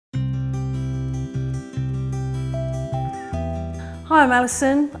Hi, I'm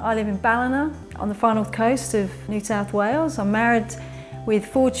Alison. I live in Ballina on the far north coast of New South Wales. I'm married with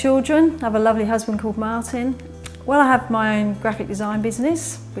 4 children. I have a lovely husband called Martin. Well, I have my own graphic design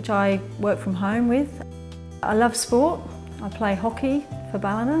business, which I work from home with. I love sport. I play hockey for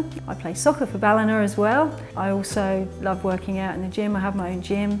Ballina. I play soccer for Ballina as well. I also love working out in the gym. I have my own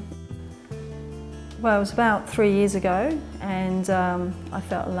gym. Well, it was about 3 years ago, and I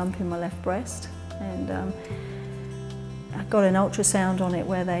felt a lump in my left breast, and I got an ultrasound on it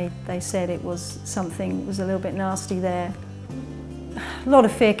where they said it was something was a little bit nasty there. A lot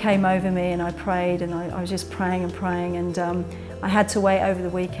of fear came over me, and I prayed, and I was just praying and praying, and I had to wait over the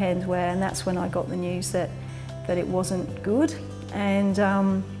weekend and that's when I got the news that it wasn't good.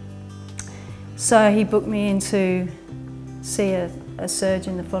 And so he booked me in to see a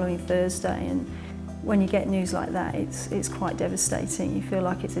surgeon the following Thursday, and when you get news like that, it's quite devastating. You feel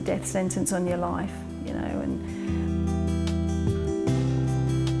like it's a death sentence on your life, you know. And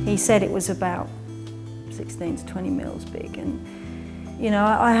he said it was about 16 to 20 mils big, and you know,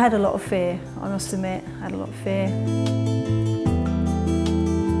 I had a lot of fear, I must admit. I had a lot of fear.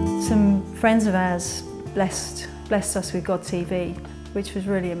 Some friends of ours blessed us with God TV, which was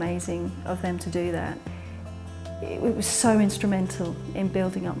really amazing of them to do that. It was so instrumental in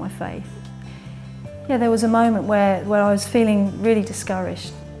building up my faith. Yeah, there was a moment where I was feeling really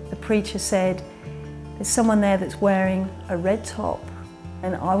discouraged. The preacher said, there's someone there that's wearing a red top,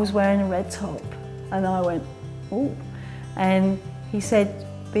 and I was wearing a red top, and I went, ooh. And he said,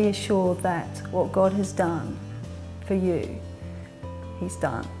 be assured that what God has done for you, He's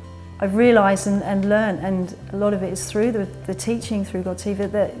done. I've realised and learned, and a lot of it is through the teaching through God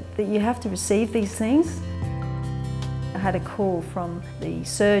TV, that you have to receive these things. I had a call from the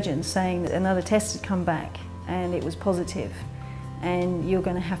surgeon saying that another test had come back and it was positive, and you're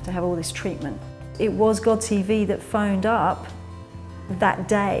going to have all this treatment. It was God TV that phoned up that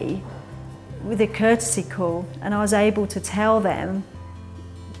day with a courtesy call, and I was able to tell them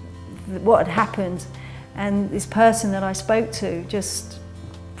what had happened, and this person that I spoke to just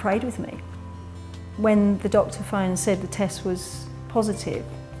prayed with me. When the doctor phoned and said the test was positive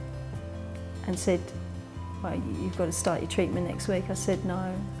and said, well, you've got to start your treatment next week, I said,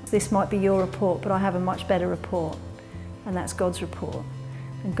 no, this might be your report, but I have a much better report, and that's God's report,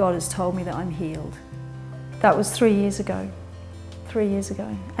 and God has told me that I'm healed. That was 3 years ago. 3 years ago,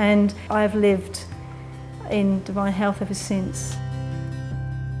 and I've lived in divine health ever since.